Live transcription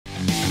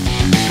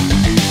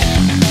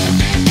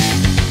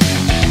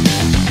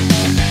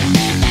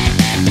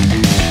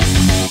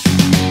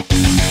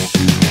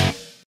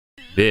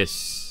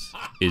This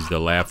is the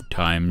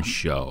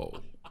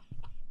LaughTimeShow.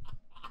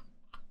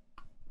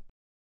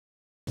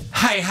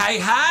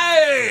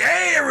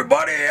 Hey,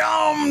 everybody.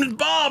 I'm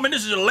Bob, and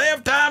this is the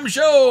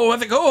LaughTimeShow with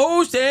the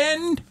co-host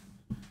and...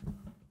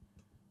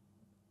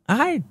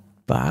 Hi,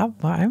 Bob.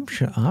 I'm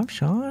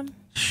Sean.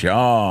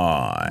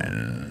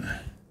 Sean.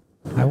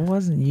 I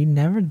wasn't. You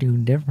never do a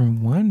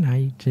different one.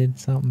 I did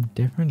something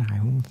different.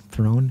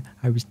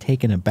 I was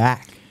taken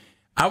aback.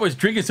 I was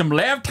drinking some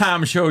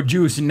LaughTimeShow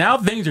juice, and now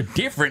things are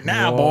different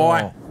now,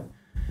 boy.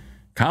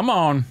 Come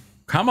on.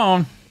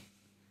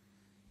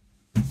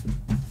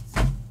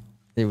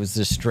 There was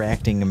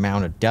distracting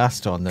amount of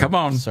dust on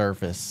the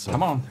surface. So.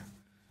 Come on.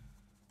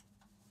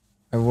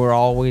 We're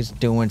always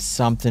doing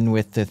something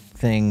with the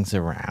things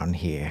around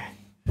here.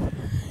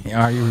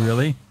 Are you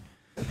really?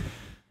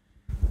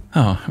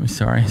 Oh, I'm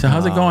sorry. So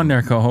how's it going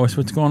there, co-host?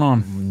 What's going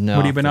on? Nothing.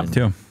 What have you been up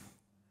to?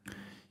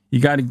 You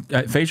got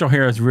facial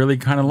hair is really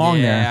kind of long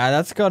there. Yeah,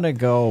 that's going to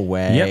go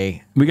away.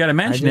 Yep. We got to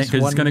mention it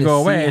because it's going to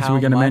go away, so we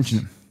got to mention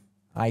it.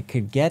 I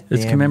could get there.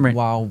 Let's commemorate.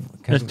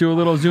 Let's do a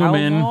little zoom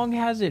in. How long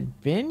has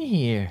it been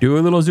here? Do a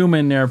little zoom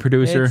in there,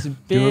 producer.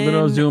 Do a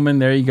little zoom in.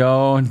 There you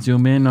go.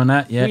 Zoom in on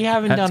that. Yeah, we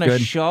haven't done a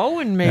show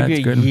in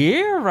maybe a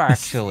year,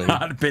 actually. It's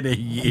not been a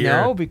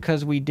year. No,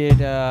 because we did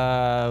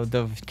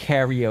the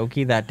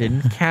karaoke. That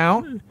didn't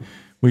count.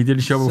 We did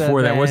a show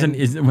before that.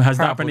 Has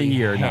not been a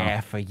year.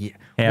 Half a year.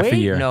 Half a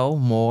year. No,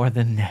 more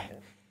than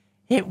that.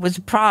 It was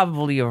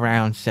probably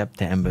around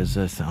September's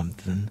or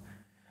something.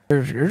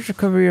 This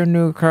could be a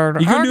new character.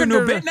 You can do a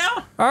new bit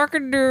now? I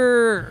could do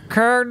a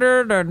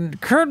character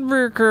that could be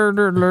a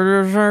character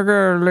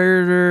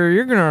later.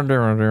 You can do it,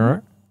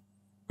 right?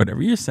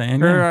 Whatever you're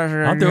saying.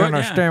 Yeah. I'll do it.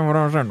 Understand what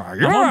I'm saying?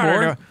 I'm on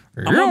board.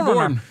 I'm on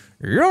board.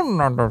 You don't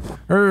know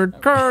the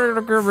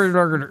character could be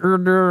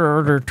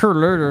like two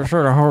ladies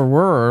said the whole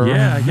world.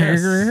 Yeah, I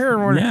guess. You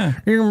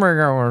can make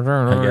out what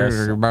I'm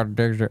saying about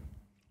the dick.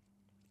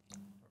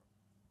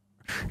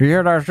 You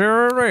hear that shit?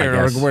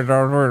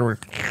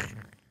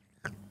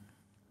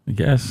 I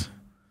guess.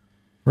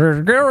 It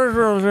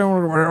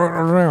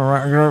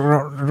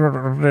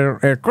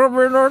could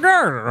be no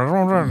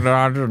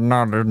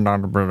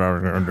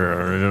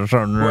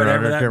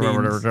Whatever that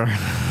means.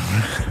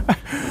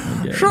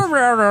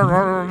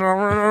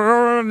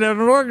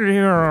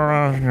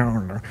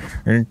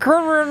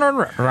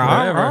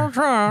 I'm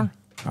trying.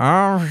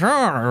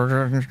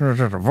 It's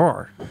just a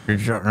voice.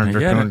 It's just a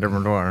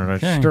different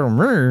voice. It's still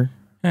me.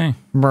 Hey.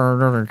 But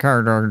the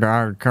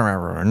character come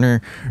over.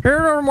 You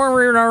don't want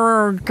me to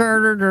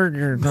character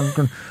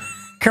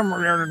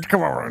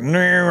come over.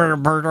 Name of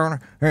the person.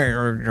 Hey,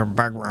 your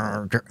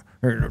background.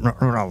 I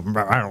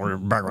don't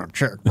need background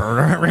check,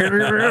 bro.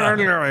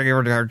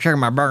 Check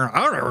my background. I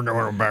don't ever know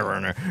what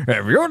background is.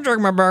 If you check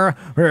my background,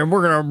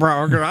 we're gonna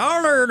problem. I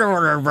don't even know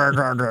what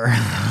background is.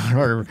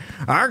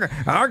 I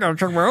gotta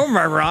check my own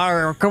background.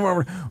 I'll come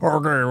over.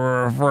 Okay,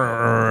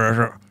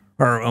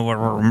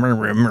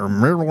 maybe a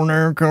middle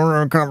name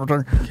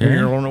conversation.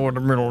 You don't know what the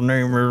middle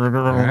name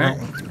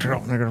is.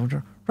 Turn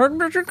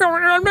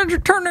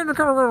into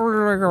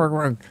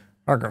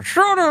like a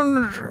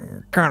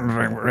southern kind of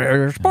thing.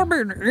 It's supposed to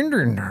be an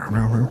Indian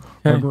now.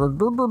 It's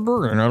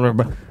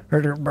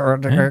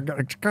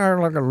kind of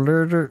like a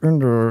lizard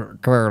into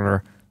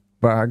character,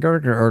 but I got to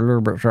get a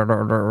little bit shut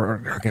out.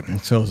 Okay,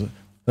 so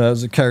that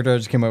was the character I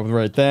just came up with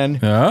right then.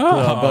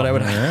 Oh, but I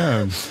would.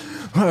 yeah.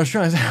 I was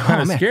trying to say,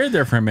 Kind of scared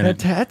there for a minute.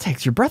 That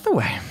takes your breath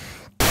away.